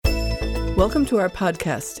Welcome to our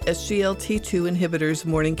podcast, SGLT2 Inhibitors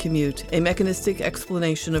Morning Commute, a mechanistic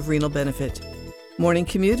explanation of renal benefit. Morning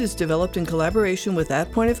Commute is developed in collaboration with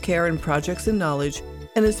At Point of Care and Projects in Knowledge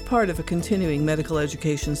and is part of a continuing medical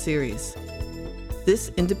education series.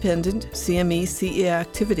 This independent CME-CE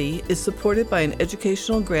activity is supported by an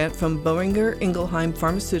educational grant from Boehringer Ingelheim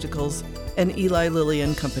Pharmaceuticals and Eli Lilly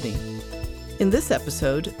and Company. In this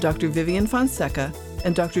episode, Dr. Vivian Fonseca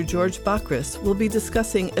and Dr. George Bakris will be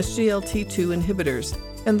discussing SGLT2 inhibitors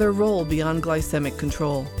and their role beyond glycemic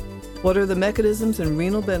control. What are the mechanisms and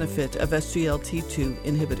renal benefit of SGLT2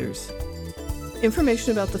 inhibitors?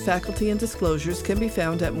 Information about the faculty and disclosures can be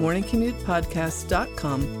found at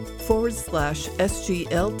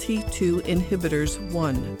morningcommutepodcast.com/SGLT2 inhibitors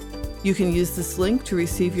 1. You can use this link to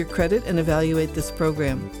receive your credit and evaluate this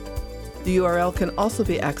program. The URL can also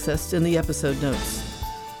be accessed in the episode notes.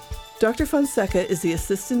 Dr. Fonseca is the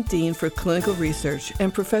Assistant Dean for Clinical Research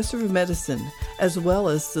and Professor of Medicine, as well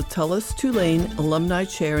as the Tullis Tulane Alumni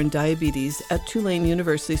Chair in Diabetes at Tulane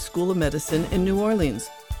University School of Medicine in New Orleans,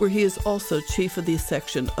 where he is also Chief of the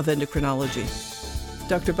Section of Endocrinology.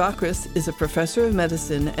 Dr. Bakris is a Professor of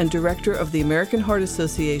Medicine and Director of the American Heart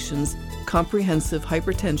Association's Comprehensive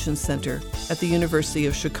Hypertension Center at the University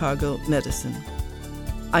of Chicago Medicine.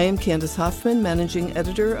 I am Candace Hoffman, Managing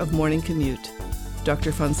Editor of Morning Commute.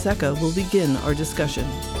 Dr. Fonseca will begin our discussion.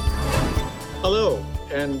 Hello,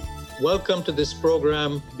 and welcome to this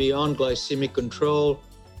program, Beyond Glycemic Control,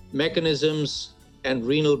 Mechanisms and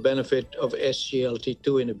Renal Benefit of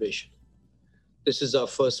SGLT2 Inhibition. This is our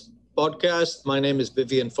first podcast. My name is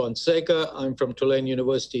Vivian Fonseca. I'm from Tulane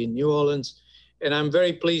University in New Orleans, and I'm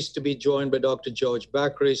very pleased to be joined by Dr. George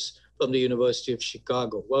Bakris from the University of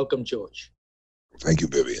Chicago. Welcome, George. Thank you,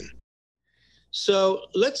 Vivian. So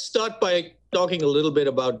let's start by talking a little bit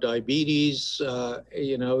about diabetes.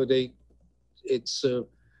 It's a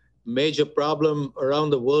major problem around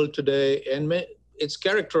the world today, and it's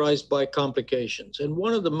characterized by complications. And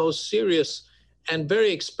one of the most serious and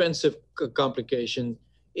very expensive complication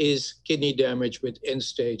is kidney damage with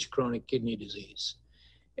end-stage chronic kidney disease.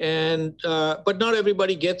 And but not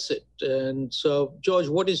everybody gets it. And so, George,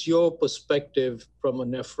 what is your perspective from a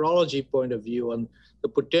nephrology point of view on the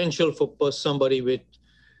potential for somebody with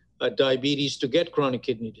diabetes to get chronic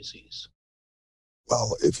kidney disease?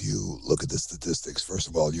 Well, if you look at the statistics, first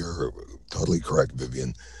of all, you're totally correct,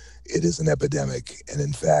 Vivian. It is an epidemic. And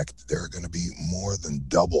in fact, there are going to be more than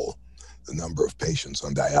double the number of patients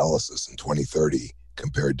on dialysis in 2030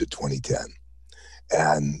 compared to 2010.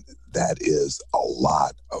 And that is a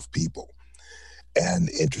lot of people. And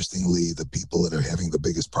interestingly, the people that are having the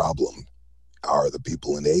biggest problem are the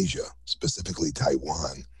people in Asia, specifically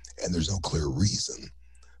Taiwan. And there's no clear reason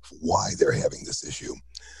why they're having this issue.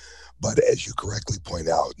 But as you correctly point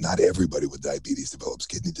out, not everybody with diabetes develops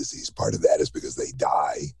kidney disease. Part of that is because they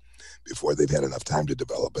die before they've had enough time to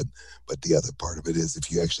develop it. But the other part of it is if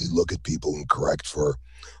you actually look at people and correct for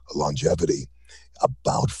longevity,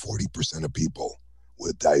 about 40% of people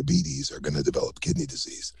with diabetes are going to develop kidney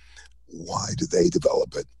disease. Why do they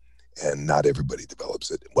develop it and not everybody develops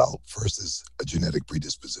it? Well, first is a genetic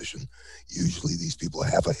predisposition. Usually these people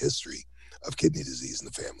have a history of kidney disease in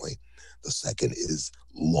the family. The second is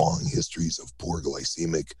long histories of poor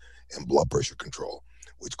glycemic and blood pressure control,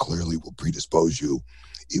 which clearly will predispose you,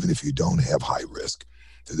 even if you don't have high risk,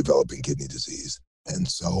 to developing kidney disease. And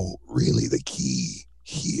so really the key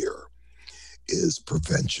here is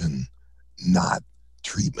prevention, not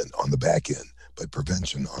treatment on the back end, but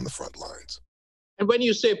prevention on the front lines. And when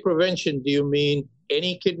you say prevention, do you mean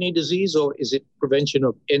any kidney disease, or is it prevention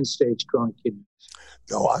of end-stage chronic kidney disease?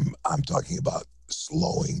 No, I'm talking about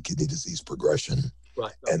slowing kidney disease progression,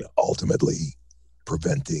 right, and ultimately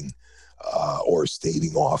preventing or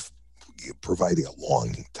staving off, providing a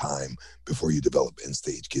long time before you develop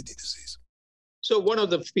end-stage kidney disease. So one of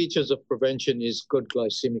the features of prevention is good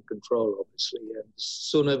glycemic control, obviously. And the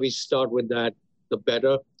sooner we start with that, the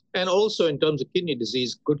better. And also in terms of kidney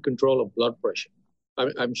disease, good control of blood pressure.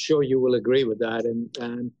 I'm sure you will agree with that.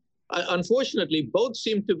 And unfortunately, both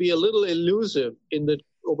seem to be a little elusive in the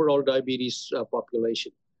overall diabetes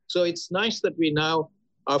population. So it's nice that we now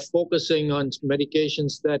are focusing on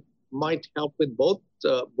medications that might help with both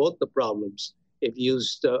the problems if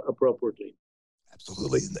used appropriately.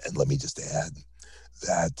 Absolutely. And let me just add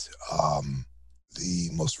that the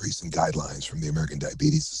most recent guidelines from the American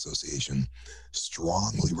Diabetes Association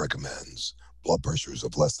strongly recommends blood pressures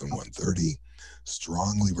of less than 130,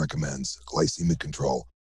 strongly recommends glycemic control,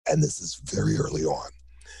 and this is very early on.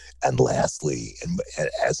 And lastly, and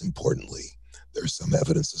as importantly, there's some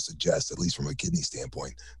evidence to suggest, at least from a kidney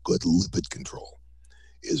standpoint, good lipid control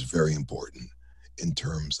is very important in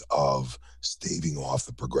terms of staving off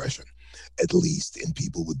the progression, at least in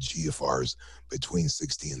people with GFRs between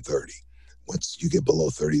 60 and 30. Once you get below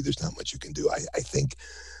 30, there's not much you can do. I think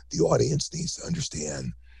the audience needs to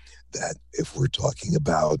understand that if we're talking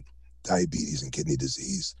about diabetes and kidney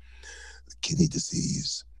disease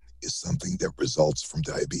is something that results from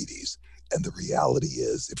diabetes. And the reality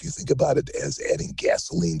is, if you think about it as adding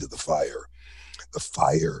gasoline to the fire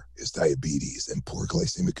is diabetes, and poor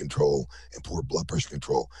glycemic control and poor blood pressure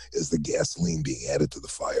control is the gasoline being added to the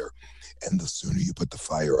fire. And the sooner you put the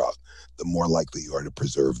fire out, the more likely you are to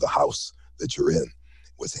preserve the house that you're in.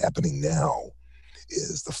 What's happening now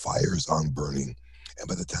is the fire is on burning, and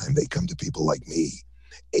by the time they come to people like me,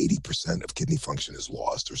 80% of kidney function is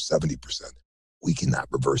lost, or 70%. We cannot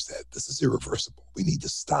reverse that. This is irreversible. We need to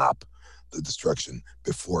stop the destruction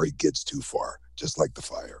before it gets too far, just like the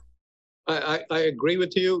fire. I agree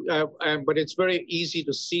with you, but it's very easy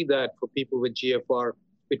to see that for people with GFR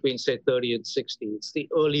between, say, 30 and 60. It's the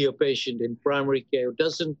earlier patient in primary care who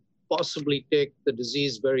doesn't possibly take the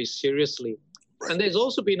disease very seriously. Right. And there's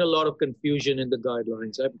also been a lot of confusion in the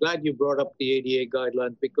guidelines. I'm glad you brought up the ADA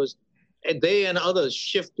guidelines, because they and others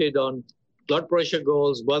shifted on blood pressure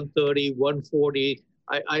goals, 130, 140.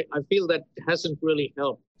 I feel that hasn't really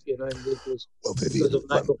helped, in this because of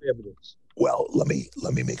lack of evidence. Well, let me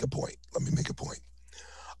make a point.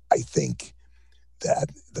 I think that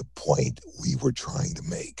the point we were trying to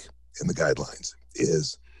make in the guidelines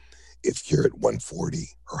is, if you're at 140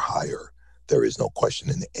 or higher, there is no question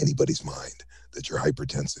in anybody's mind that you're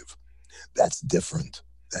hypertensive. That's different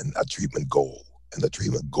than a treatment goal. And the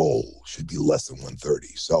treatment goal should be less than 130.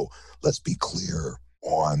 So let's be clear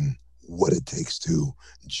on what it takes to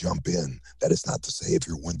jump in. That is not to say if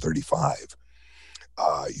you're 135,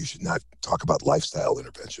 you should not talk about lifestyle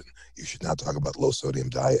intervention. You should not talk about low sodium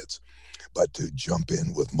diets. But to jump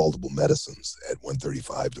in with multiple medicines at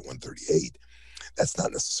 135 to 138, that's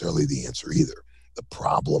not necessarily the answer either. The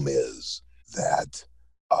problem is that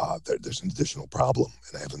there's an additional problem,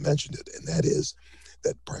 and I haven't mentioned it, and that is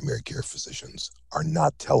that primary care physicians are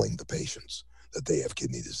not telling the patients that they have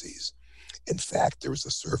kidney disease. In fact, there was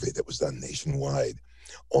a survey that was done nationwide.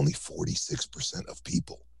 Only 46% of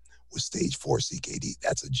people with stage 4 CKD,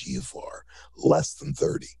 that's a GFR, less than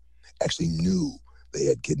 30, actually knew they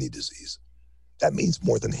had kidney disease. That means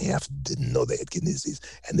more than half didn't know they had kidney disease,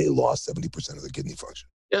 and they lost 70% of their kidney function.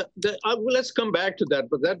 Yeah, let's come back to that,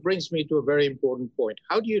 but that brings me to a very important point.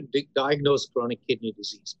 How do you diagnose chronic kidney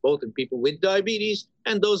disease, both in people with diabetes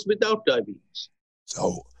and those without diabetes?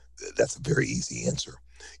 So that's a very easy answer.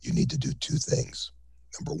 You need to do two things.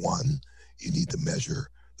 Number one, you need to measure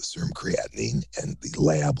the serum creatinine, and the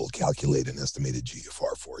lab will calculate an estimated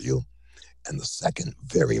GFR for you. And the second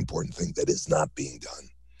very important thing that is not being done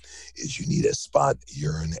is you need a spot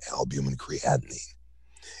urine albumin creatinine.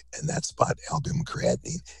 And that spot albumin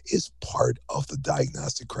creatinine is part of the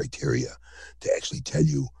diagnostic criteria to actually tell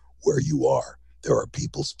you where you are. There are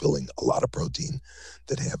people spilling a lot of protein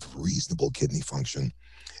that have reasonable kidney function.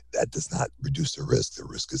 That does not reduce their risk. The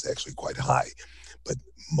risk is actually quite high. But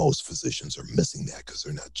most physicians are missing that because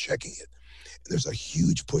they're not checking it. And there's a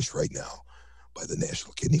huge push right now by the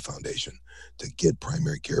National Kidney Foundation to get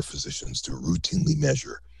primary care physicians to routinely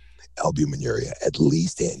measure albuminuria at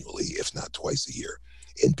least annually, if not twice a year,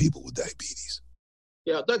 in people with diabetes.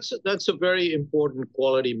 Yeah, that's a very important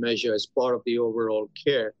quality measure as part of the overall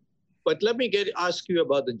care. But let me ask you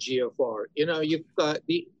about the GFR. You've got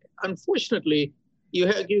unfortunately,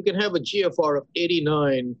 you can have a GFR of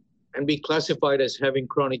 89 and be classified as having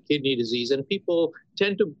chronic kidney disease, and people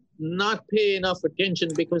tend to not pay enough attention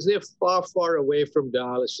because they're far, far away from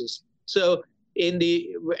dialysis. So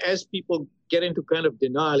as people get into kind of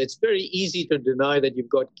denial, it's very easy to deny that you've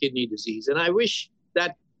got kidney disease. And I wish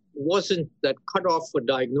that cutoff for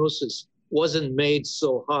diagnosis wasn't made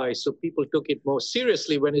so high, so people took it more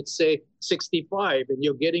seriously when it's, say, 65, and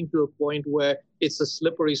you're getting to a point where it's a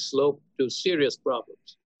slippery slope to serious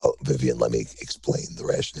problems. Oh, Vivian, let me explain the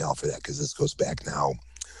rationale for that, because this goes back now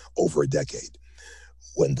over a decade.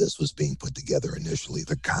 When this was being put together initially,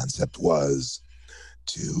 the concept was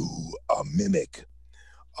to mimic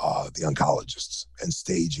the oncologists and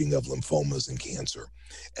staging of lymphomas and cancer.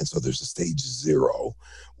 And so there's a stage 0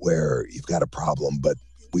 where you've got a problem, but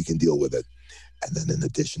we can deal with it. And then in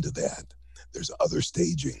addition to that, there's other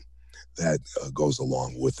staging that goes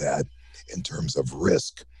along with that in terms of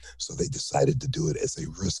risk. So they decided to do it as a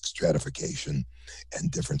risk stratification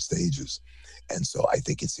and different stages. And so I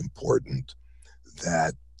think it's important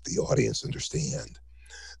that the audience understand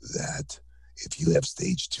that if you have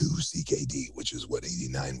stage 2 CKD, which is what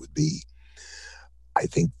 89 would be, I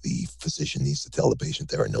think the physician needs to tell the patient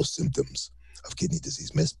there are no symptoms of kidney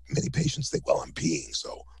disease. Many patients think, well, I'm peeing,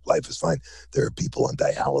 so life is fine. There are people on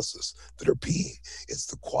dialysis that are peeing. It's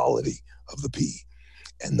the quality of the pee.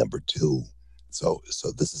 And number two, so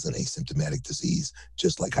this is an asymptomatic disease,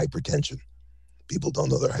 just like hypertension. People don't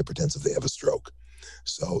know they're hypertensive, they have a stroke.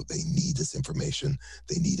 So they need this information,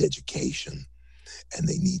 they need education, and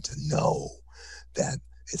they need to know that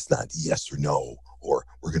it's not yes or no, or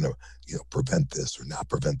we're going to prevent this or not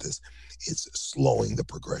prevent this. It's slowing the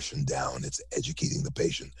progression down. It's educating the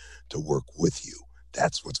patient to work with you.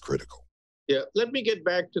 That's what's critical. Yeah, let me get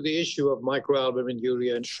back to the issue of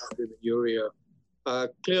microalbuminuria and albuminuria.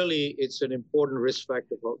 Clearly, it's an important risk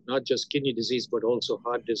factor for not just kidney disease, but also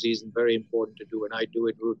heart disease, and very important to do, and I do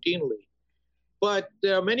it routinely. But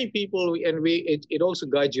there are many people, and it also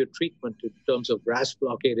guides your treatment in terms of RAS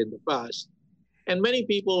blockade in the past. And many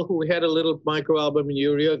people who had a little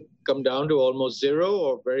microalbuminuria come down to almost zero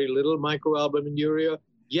or very little microalbuminuria,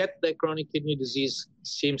 yet their chronic kidney disease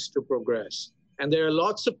seems to progress. And there are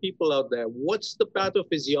lots of people out there. What's the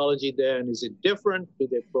pathophysiology there? And is it different? Do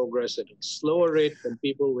they progress at a slower rate than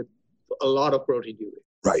people with a lot of proteinuria?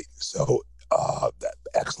 Right. So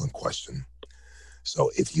excellent question. So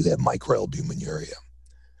if you have microalbuminuria,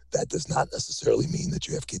 that does not necessarily mean that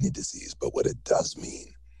you have kidney disease, but what it does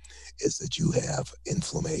mean is that you have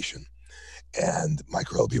inflammation. And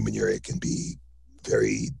microalbuminuria can be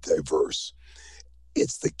very diverse.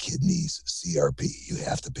 It's the kidney's CRP. You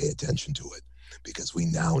have to pay attention to it because we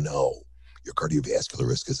now know your cardiovascular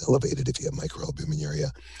risk is elevated if you have microalbuminuria.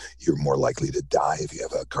 You're more likely to die if you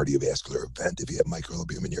have a cardiovascular event if you have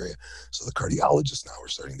microalbuminuria. So the cardiologists now are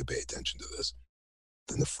starting to pay attention to this.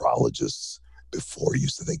 The nephrologists before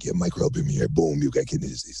used to think you have microalbuminuria, boom, you've got kidney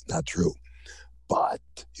disease. Not true. But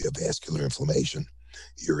you have vascular inflammation,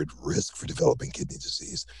 you're at risk for developing kidney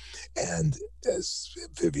disease. And as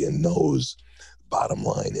Vivian knows, bottom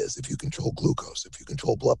line is if you control glucose, if you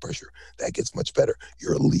control blood pressure, that gets much better.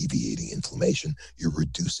 You're alleviating inflammation, you're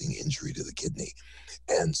reducing injury to the kidney.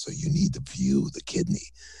 And so you need to view the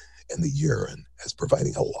kidney and the urine as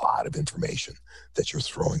providing a lot of information that you're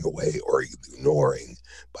throwing away or ignoring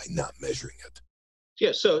by not measuring it.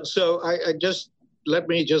 Yeah, so let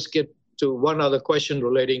me just get to one other question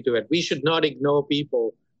relating to it. We should not ignore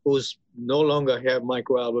people who no longer have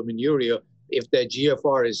microalbuminuria if their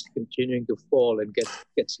GFR is continuing to fall and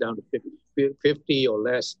gets down to 50 or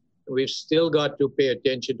less. We've still got to pay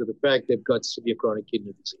attention to the fact they've got severe chronic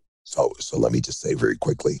kidney disease. So let me just say very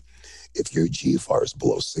quickly, if your GFR is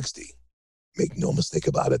below 60, make no mistake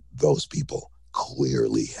about it, those people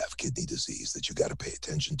clearly have kidney disease that you got to pay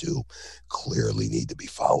attention to, clearly need to be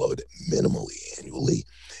followed minimally annually,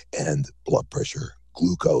 and blood pressure,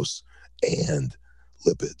 glucose, and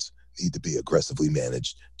lipids need to be aggressively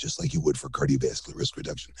managed just like you would for cardiovascular risk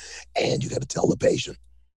reduction. And you got to tell the patient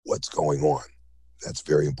what's going on. That's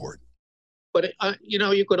very important. But,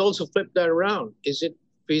 you could also flip that around. Is it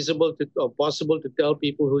feasible or possible to tell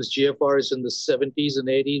people whose GFR is in the 70s and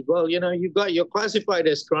 80s, well, you're classified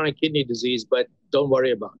as chronic kidney disease, but don't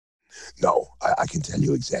worry about it? No, I can tell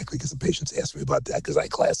you exactly because the patients ask me about that because I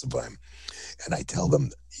classify them. And I tell them,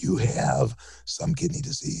 you have some kidney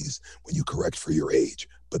disease when you correct for your age.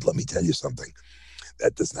 But let me tell you something.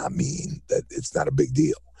 That does not mean that it's not a big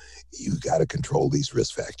deal. You got to control these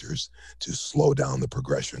risk factors to slow down the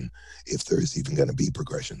progression if there is even going to be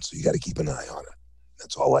progression. So you got to keep an eye on it.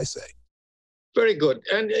 That's all I say. Very good.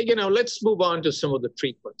 And, let's move on to some of the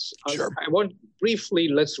treatments. Sure.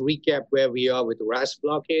 Let's recap where we are with RAS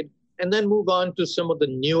blockade, and then move on to some of the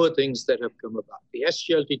newer things that have come about. The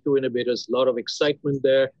SGLT2 inhibitors, a lot of excitement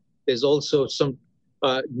there. There's also some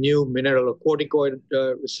new mineralocorticoid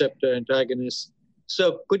receptor antagonists.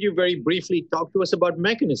 So could you very briefly talk to us about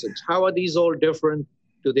mechanisms? How are these all different?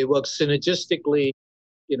 Do they work synergistically?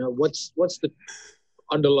 What's the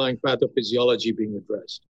underlying pathophysiology being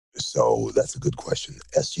addressed? So that's a good question.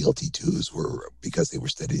 SGLT2s were, because they were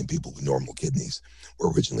studied in people with normal kidneys,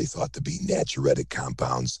 were originally thought to be natriuretic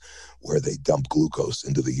compounds where they dump glucose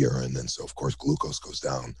into the urine. And so, of course, glucose goes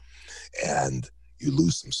down and you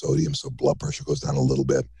lose some sodium, so blood pressure goes down a little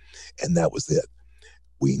bit. And that was it.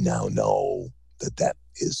 We now know that that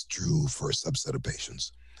is true for a subset of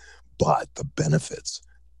patients. But the benefits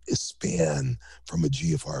span from a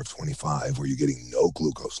GFR of 25 where you're getting no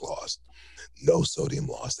glucose lost, no sodium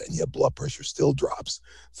lost, and yet blood pressure still drops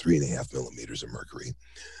 3.5 millimeters of mercury.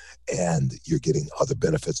 And you're getting other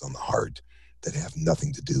benefits on the heart that have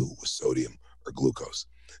nothing to do with sodium or glucose.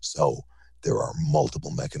 So there are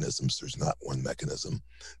multiple mechanisms. There's not one mechanism.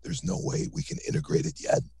 There's no way we can integrate it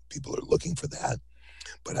yet. People are looking for that.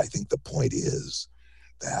 But I think the point is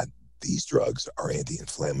that these drugs are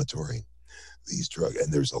anti-inflammatory. these drugs,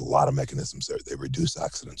 and there's a lot of mechanisms there. They reduce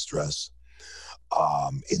oxidant stress,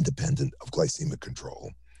 independent of glycemic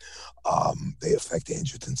control. They affect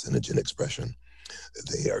angiotensinogen expression.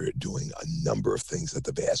 They are doing a number of things at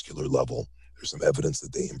the vascular level. There's some evidence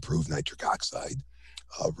that they improve nitric oxide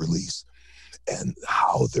release. And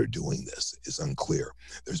how they're doing this is unclear.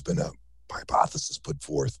 There's been a hypothesis put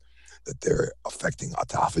forth that they're affecting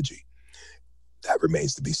autophagy. That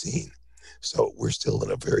remains to be seen. So we're still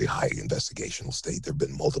in a very high investigational state. There have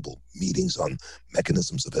been multiple meetings on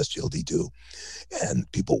mechanisms of SGLT2,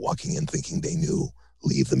 and people walking in thinking they knew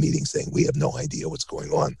leave the meeting saying, we have no idea what's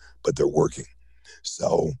going on, but they're working.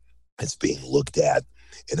 So it's being looked at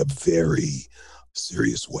in a very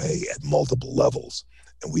serious way at multiple levels,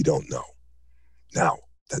 and we don't know. Now,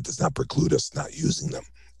 that does not preclude us not using them.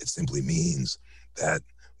 It simply means that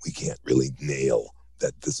we can't really nail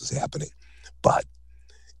that this is happening. But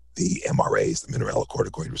the MRAs, the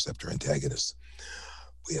mineralocorticoid receptor antagonists,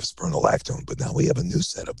 we have spironolactone, but now we have a new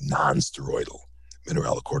set of non-steroidal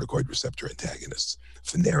mineralocorticoid receptor antagonists.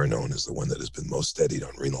 Finerenone is the one that has been most studied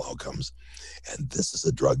on renal outcomes. And this is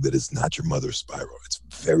a drug that is not your mother's Spiro. It's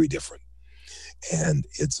very different. And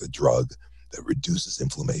it's a drug that reduces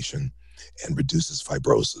inflammation and reduces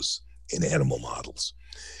fibrosis in animal models.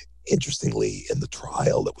 Interestingly, in the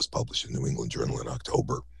trial that was published in New England Journal in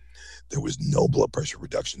October, there was no blood pressure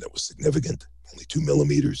reduction that was significant, only 2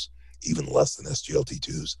 millimeters, even less than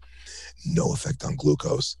SGLT2s, no effect on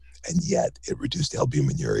glucose, and yet it reduced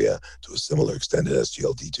albuminuria to a similar extent as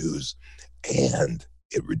SGLT2s, and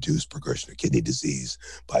it reduced progression of kidney disease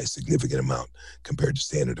by a significant amount compared to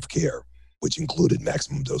standard of care, which included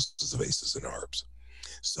maximum doses of ACEs and ARBs.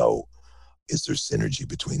 So is there synergy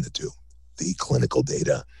between the two? The clinical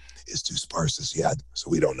data is too sparse as yet, so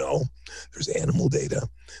we don't know. There's animal data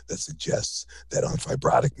that suggests that on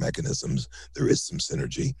fibrotic mechanisms, there is some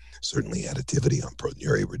synergy, certainly additivity on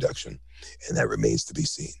proteinuria reduction, and that remains to be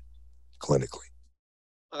seen clinically.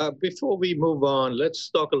 Before we move on, let's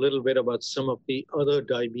talk a little bit about some of the other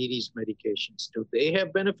diabetes medications. Do they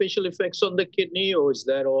have beneficial effects on the kidney, or is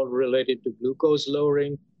that all related to glucose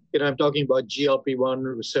lowering? I'm talking about GLP-1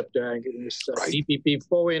 receptor agonists, Right.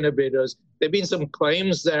 DPP-4 inhibitors. There have been some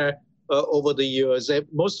claims there over the years.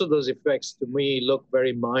 Most of those effects, to me, look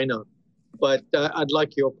very minor. But I'd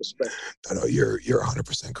like your perspective. No, you're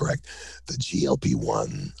 100% correct. The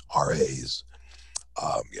GLP-1 RAs,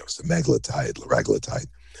 semaglutide, liraglutide,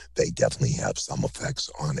 they definitely have some effects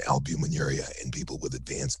on albuminuria in people with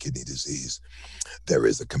advanced kidney disease. There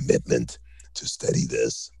is a commitment to study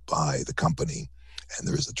this by the company, and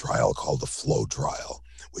there is a trial called the FLOW trial,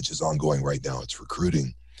 which is ongoing right now. It's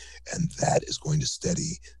recruiting, and that is going to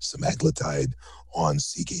study semaglutide on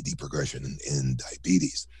CKD progression in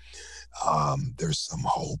diabetes. There's some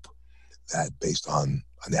hope that based on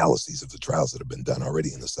analyses of the trials that have been done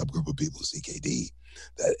already in the subgroup of people with CKD,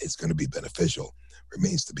 that it's going to be beneficial.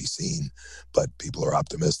 Remains to be seen, but people are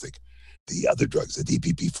optimistic. The other drugs, the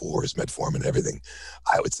DPP-4s, metformin, everything,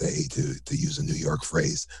 I would say, to use a New York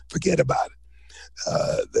phrase, forget about it.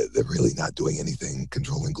 They're really not doing anything.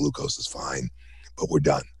 Controlling glucose is fine, but we're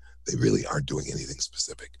done. They really aren't doing anything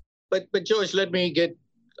specific. But George, let me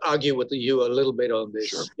argue with you a little bit on this.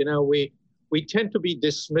 Sure. We tend to be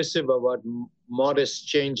dismissive about modest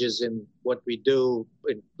changes in what we do,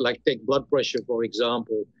 like take blood pressure, for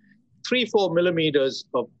example. 3-4 millimeters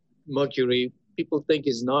of mercury, people think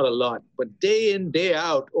is not a lot, but day in, day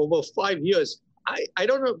out, over 5 years, I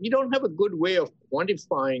don't know, we don't have a good way of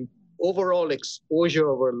quantifying overall exposure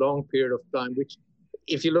over a long period of time, which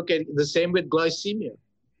if you look at the same with glycemia,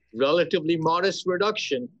 relatively modest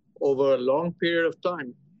reduction over a long period of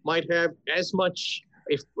time might have as much,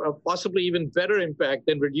 if possibly even better impact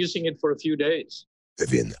than reducing it for a few days.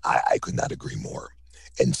 Vivian, I could not agree more.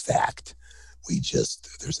 In fact,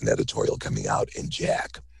 there's an editorial coming out in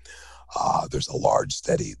JACC. There's a large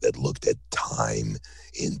study that looked at time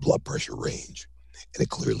in blood pressure range. And it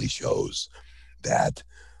clearly shows that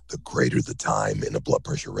the greater the time in a blood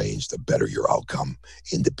pressure range, the better your outcome,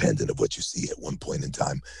 independent of what you see at one point in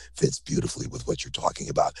time. Fits beautifully with what you're talking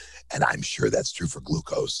about. And I'm sure that's true for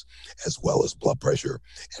glucose as well as blood pressure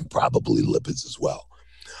and probably lipids as well.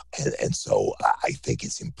 And so I think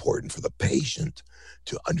it's important for the patient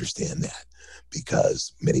to understand that,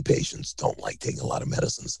 because many patients don't like taking a lot of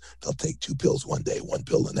medicines. They'll take 2 pills one day, 1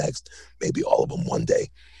 pill the next, maybe all of them one day,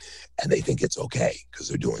 and they think it's okay because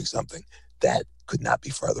they're doing something. That could not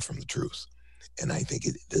be farther from the truth. And I think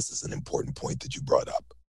this is an important point that you brought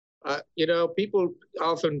up. People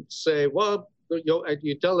often say, well,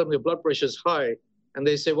 you tell them your blood pressure is high, and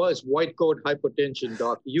they say, well, it's white coat hypertension,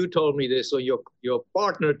 doc. You told me this, or your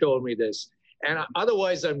partner told me this, and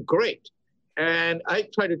otherwise I'm great. And I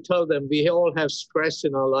try to tell them we all have stress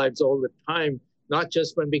in our lives all the time, not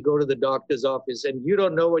just when we go to the doctor's office. And you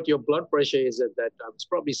don't know what your blood pressure is at that time. It's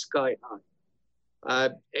probably sky high.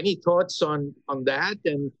 Any thoughts on that?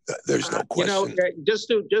 And there's no question. Just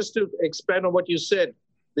to expand on what you said,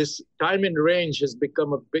 this time in range has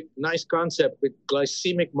become a nice concept with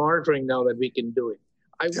glycemic monitoring now that we can do it.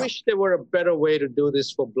 I wish there were a better way to do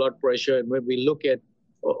this for blood pressure, and when we look at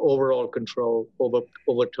overall control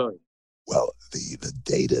over time. Well, the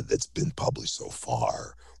data that's been published so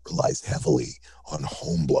far relies heavily on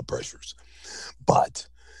home blood pressures. But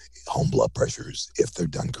home blood pressures, if they're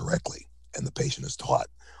done correctly and the patient is taught,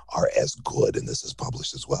 are as good, and this is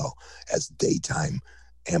published as well, as daytime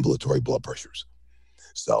ambulatory blood pressures.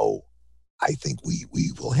 So I think we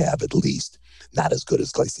will have at least not as good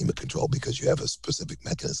as glycemic control because you have a specific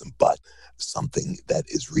mechanism, but something that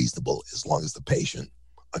is reasonable as long as the patient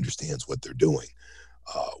understands what they're doing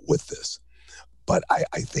with this. But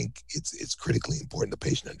I think it's critically important the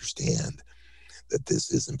patient understand that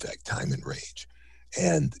this is, in fact, time and range.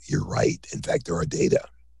 And you're right. In fact, there are data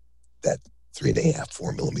that 3.5,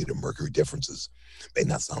 4 millimeter mercury differences may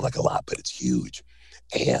not sound like a lot, but it's huge.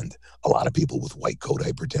 And a lot of people with white coat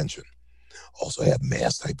hypertension also have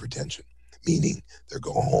masked hypertension, meaning they're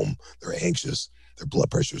going home, they're anxious, their blood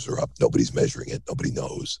pressures are up, nobody's measuring it, nobody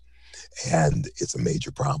knows. And it's a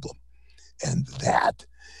major problem. And that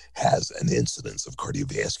has an incidence of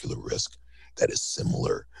cardiovascular risk that is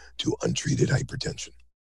similar to untreated hypertension.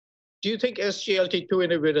 Do you think SGLT2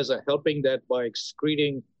 inhibitors are helping that by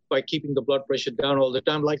keeping the blood pressure down all the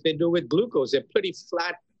time like they do with glucose? They're pretty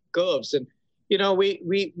flat curves. And,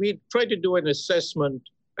 we tried to do an assessment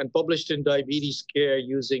and published in Diabetes Care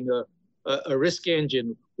using a risk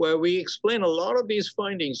engine where we explain a lot of these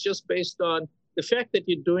findings just based on the fact that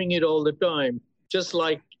you're doing it all the time, just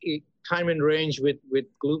like time in range with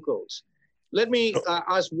glucose. Let me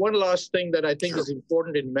ask one last thing that I think is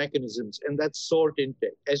important in mechanisms, and that's salt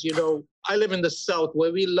intake. As you know, I live in the South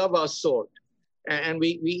where we love our salt, and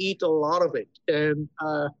we eat a lot of it. And,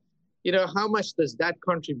 how much does that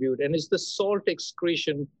contribute? And is the salt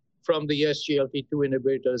excretion from the SGLT2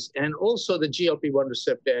 inhibitors and also the GLP-1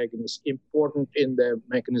 receptor agonists important in their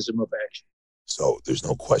mechanism of action? So there's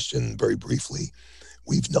no question, very briefly,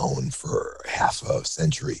 we've known for half a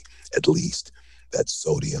century at least that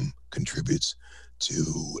sodium contributes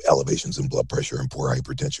to elevations in blood pressure and poor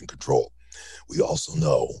hypertension control. We also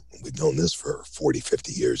know, we've known this for 40,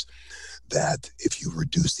 50 years, that if you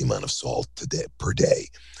reduce the amount of salt per day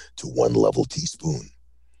to 1 level teaspoon,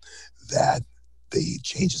 that the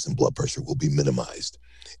changes in blood pressure will be minimized.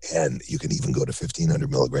 And you can even go to 1,500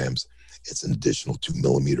 milligrams. It's an additional 2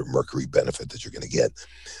 millimeter mercury benefit that you're going to get.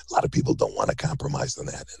 A lot of people don't want to compromise on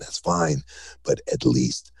that, and that's fine. But at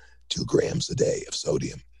least 2 grams a day of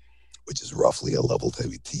sodium, which is roughly a level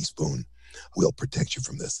teaspoon, will protect you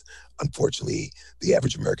from this. Unfortunately, the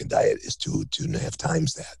average American diet is 2.5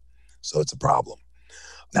 times that. So it's a problem.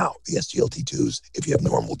 Now, the SGLT2s, if you have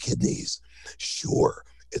normal kidneys, sure,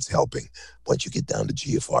 it's helping. Once you get down to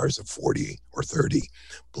GFRs of 40 or 30,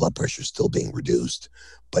 blood pressure is still being reduced,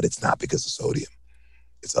 but it's not because of sodium.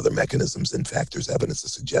 It's other mechanisms. In fact, there's evidence to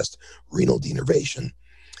suggest renal denervation.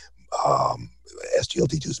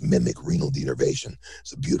 SGLT2s mimic renal denervation.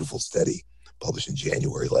 It's a beautiful study published in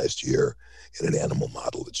January last year in an animal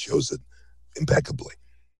model that shows it impeccably.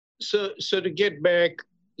 So to get back,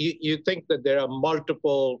 you think that there are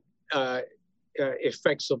multiple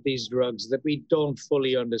effects of these drugs that we don't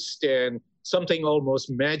fully understand, something almost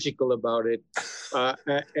magical about it.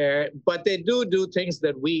 But they do things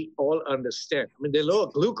that we all understand. I mean, they lower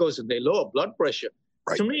glucose and they lower blood pressure.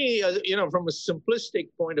 Right. To me, from a simplistic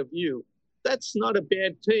point of view, that's not a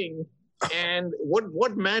bad thing. And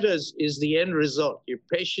what matters is the end result, your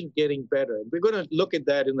patient getting better. And we're going to look at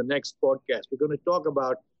that in the next podcast. We're going to talk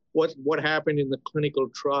about what happened in the clinical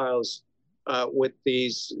trials with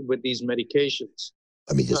these medications.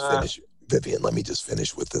 Let me just finish, Vivian,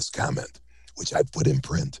 with this comment, which I put in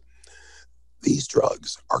print. These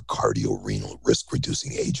drugs are cardiorenal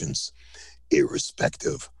risk-reducing agents,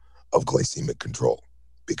 irrespective of glycemic control,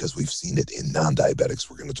 because we've seen it in non-diabetics.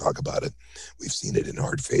 We're going to talk about it. We've seen it in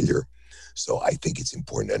heart failure. So I think it's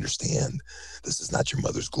important to understand this is not your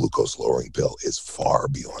mother's glucose-lowering pill. It's far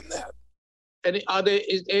beyond that. And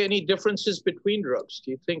is there any differences between drugs?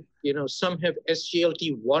 Do you think, some have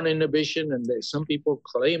SGLT1 inhibition and some people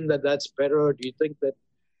claim that that's better? Do you think that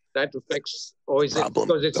affects, or is it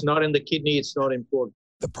because it's not in the kidney, it's not important?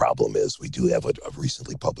 The problem is we do have a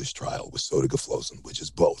recently published trial with sotagliflozin, which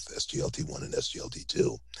is both SGLT1 and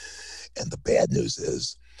SGLT2. And the bad news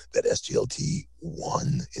is that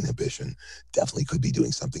SGLT1 inhibition definitely could be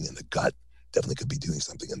doing something in the gut, definitely could be doing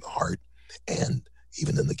something in the heart and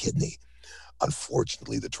even in the kidney.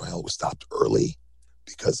 Unfortunately, the trial was stopped early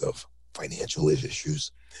because of financial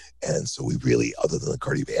issues. And so we really, other than the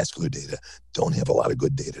cardiovascular data, don't have a lot of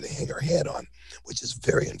good data to hang our hat on, which is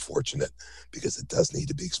very unfortunate because it does need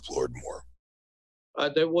to be explored more.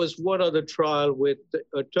 There was one other trial with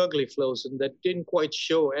tergliflozin that didn't quite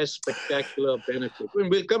show as spectacular benefit.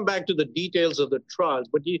 We'll come back to the details of the trials,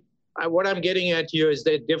 but what I'm getting at here is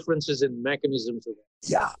there differences in mechanisms of that.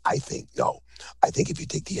 Yeah, I think if you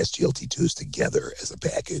take the SGLT2s together as a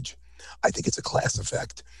package, I think it's a class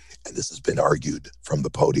effect. And this has been argued from the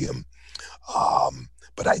podium.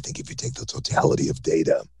 But I think if you take the totality of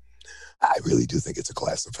data, I really do think it's a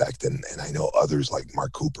class effect. And I know others like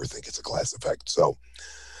Mark Cooper think it's a class effect. So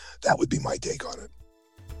that would be my take on it.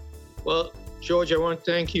 Well, George, I want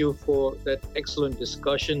to thank you for that excellent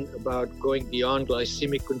discussion about going beyond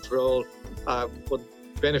glycemic control for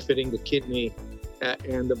benefiting the kidney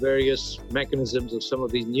and the various mechanisms of some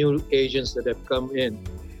of these new agents that have come in.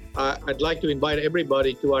 I'd like to invite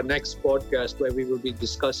everybody to our next podcast where we will be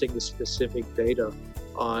discussing the specific data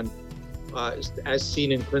on, as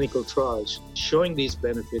seen in clinical trials, showing these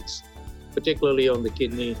benefits, particularly on the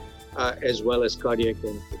kidney, as well as cardiac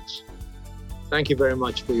benefits. Thank you very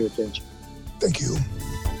much for your attention. Thank you.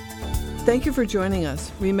 Thank you for joining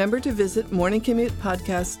us. Remember to visit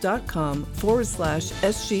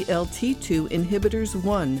morningcommutepodcast.com/SGLT2 Inhibitors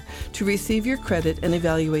 1 to receive your credit and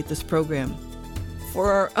evaluate this program.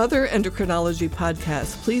 For our other endocrinology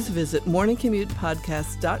podcasts, please visit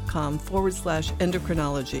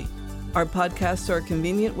morningcommutepodcast.com/endocrinology. Our podcasts are a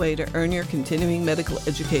convenient way to earn your continuing medical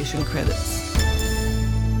education credits.